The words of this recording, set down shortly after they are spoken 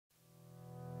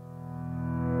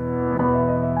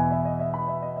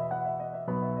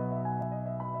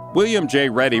William J.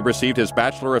 Reddy received his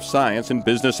Bachelor of Science in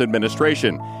Business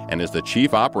Administration and is the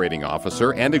Chief Operating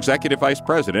Officer and Executive Vice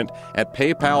President at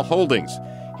PayPal Holdings.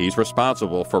 He's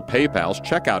responsible for PayPal's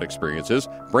checkout experiences,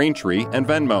 Braintree, and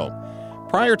Venmo.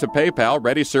 Prior to PayPal,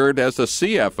 Reddy served as the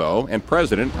CFO and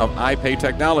President of iPay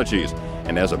Technologies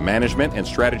and as a management and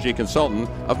strategy consultant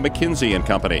of McKinsey &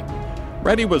 Company.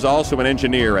 Reddy was also an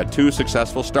engineer at two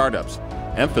successful startups,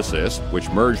 Emphasis, which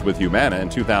merged with Humana in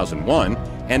 2001,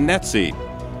 and NetSeed.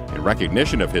 In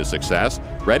recognition of his success,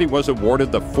 Reddy was awarded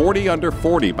the 40 Under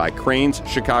 40 by Crain's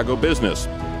Chicago Business.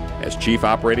 As Chief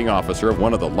Operating Officer of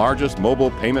one of the largest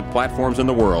mobile payment platforms in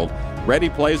the world, Reddy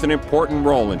plays an important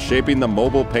role in shaping the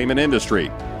mobile payment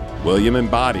industry. William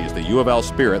embodies the U of L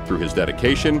spirit through his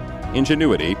dedication,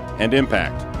 ingenuity, and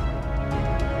impact.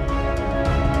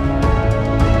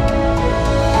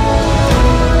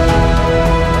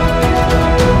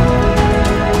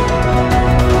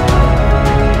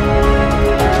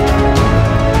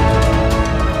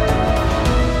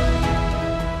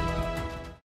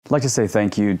 I'd like to say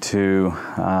thank you to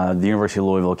the University of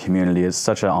Louisville community. It's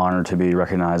such an honor to be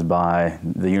recognized by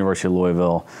the University of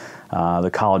Louisville, the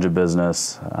College of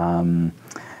Business.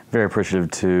 Very appreciative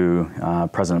to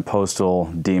President Postal,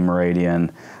 Dean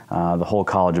Meridian, the whole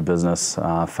College of Business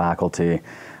faculty.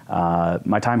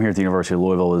 My time here at the University of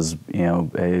Louisville is,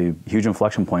 a huge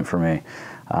inflection point for me.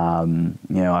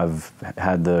 I've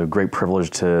had the great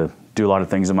privilege to do a lot of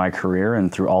things in my career, and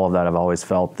through all of that, I've always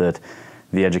felt that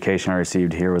the education I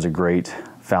received here was a great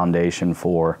foundation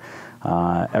for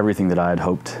everything that I had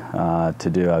hoped to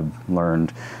do. I've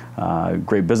learned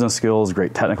great business skills,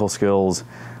 great technical skills,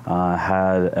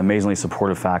 had amazingly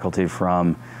supportive faculty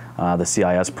from the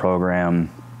CIS program,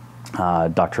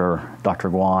 Dr.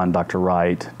 Guan, Dr.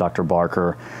 Wright, Dr.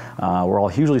 Barker, were all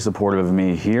hugely supportive of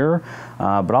me here,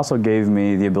 but also gave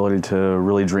me the ability to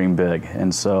really dream big.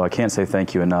 And so I can't say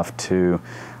thank you enough to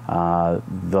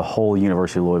the whole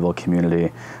University of Louisville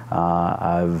community.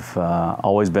 I've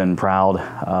always been proud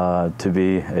to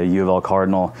be a U of L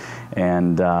Cardinal,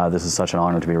 and this is such an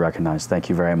honor to be recognized. Thank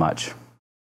you very much.